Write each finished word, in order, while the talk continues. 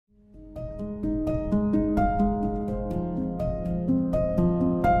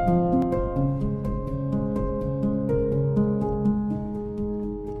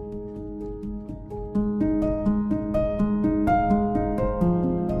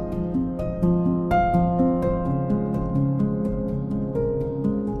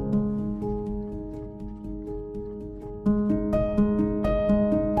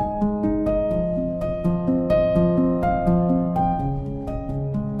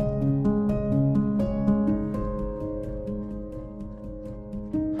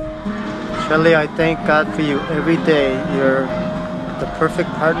Shelley, I thank God for you every day. You're the perfect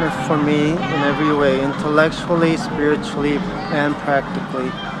partner for me in every way, intellectually, spiritually, and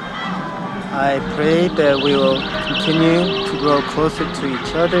practically. I pray that we will continue to grow closer to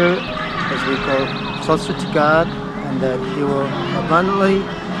each other as we go closer to God, and that He will abundantly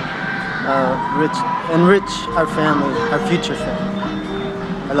enrich our family, our future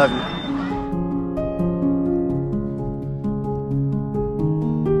family. I love you.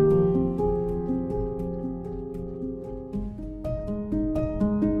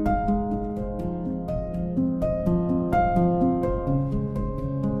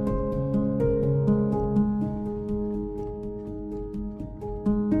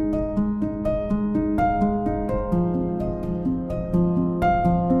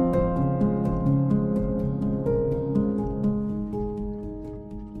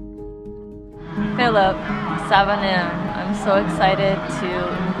 Philip, Savanim, I'm so excited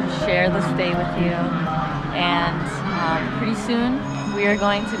to share this day with you, and pretty soon we are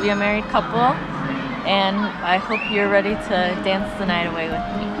going to be a married couple, and I hope you're ready to dance the night away with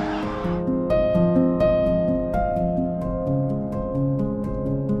me.